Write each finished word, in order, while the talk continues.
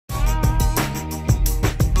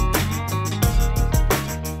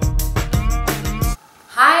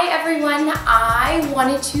everyone. I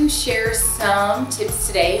wanted to share some tips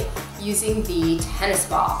today using the tennis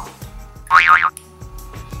ball.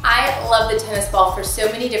 I love the tennis ball for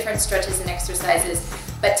so many different stretches and exercises,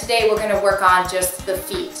 but today we're going to work on just the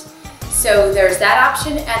feet. So there's that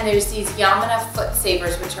option, and there's these Yamana foot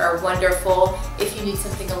savers, which are wonderful if you need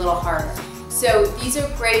something a little harder. So these are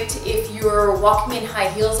great if you're walking in high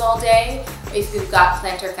heels all day, if you've got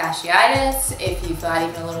plantar fasciitis, if you've got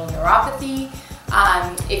even a little neuropathy,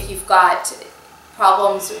 if you've got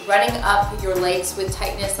problems running up your legs with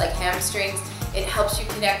tightness like hamstrings. It helps you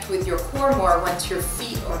connect with your core more once your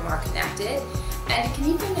feet are more connected, and it can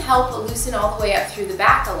even help loosen all the way up through the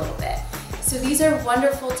back a little bit. So these are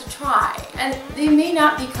wonderful to try, and they may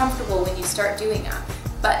not be comfortable when you start doing them,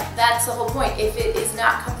 but that's the whole point. If it is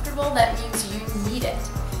not comfortable, that means you need it.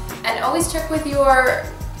 And always check with your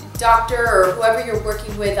doctor or whoever you're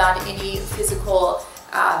working with on any physical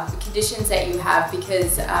conditions that you have,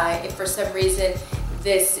 because if for some reason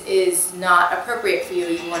this is not appropriate for you,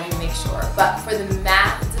 you want to make sure. But for the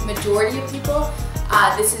majority of people,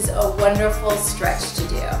 this is a wonderful stretch to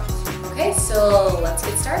do. Okay, so let's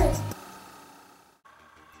get started.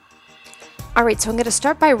 All right, so I'm going to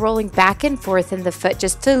start by rolling back and forth in the foot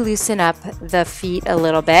just to loosen up the feet a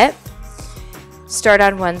little bit. Start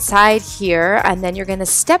on one side here, and then you're going to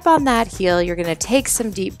step on that heel. You're going to take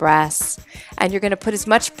some deep breaths, and you're going to put as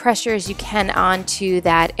much pressure as you can onto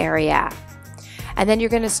that area. And then you're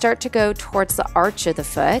going to start to go towards the arch of the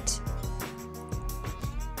foot.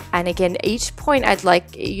 And again, each point I'd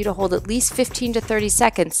like you to hold at least 15 to 30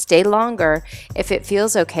 seconds. Stay longer if it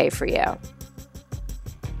feels okay for you.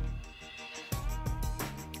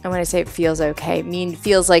 And when I say it feels okay, I mean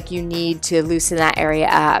feels like you need to loosen that area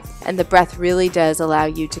up. And the breath really does allow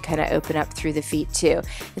you to kind of open up through the feet too.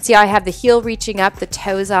 And see how I have the heel reaching up, the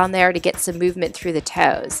toes on there to get some movement through the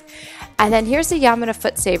toes. And then here's the Yamana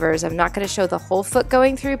foot savers. I'm not going to show the whole foot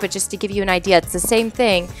going through, but just to give you an idea, it's the same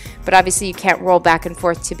thing, but obviously you can't roll back and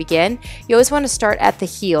forth to begin. You always want to start at the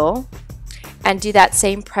heel and do that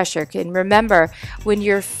same pressure. And remember, when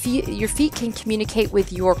your feet can communicate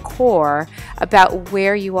with your core about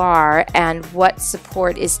where you are and what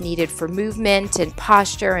support is needed for movement and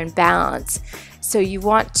posture and balance. So you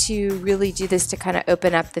want to really do this to kind of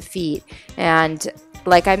open up the feet. And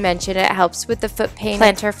like I mentioned, it helps with the foot pain,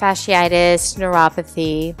 plantar fasciitis,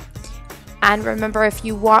 neuropathy. And remember, if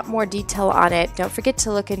you want more detail on it, don't forget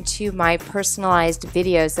to look into my personalized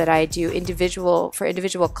videos that I do for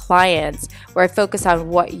individual clients, where I focus on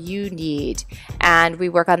what you need. And we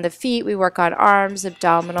work on the feet, we work on arms,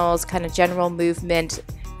 abdominals, kind of general movement,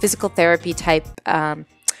 physical therapy type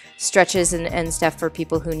stretches and stuff for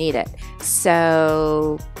people who need it.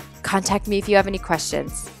 So contact me if you have any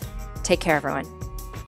questions. Take care, everyone.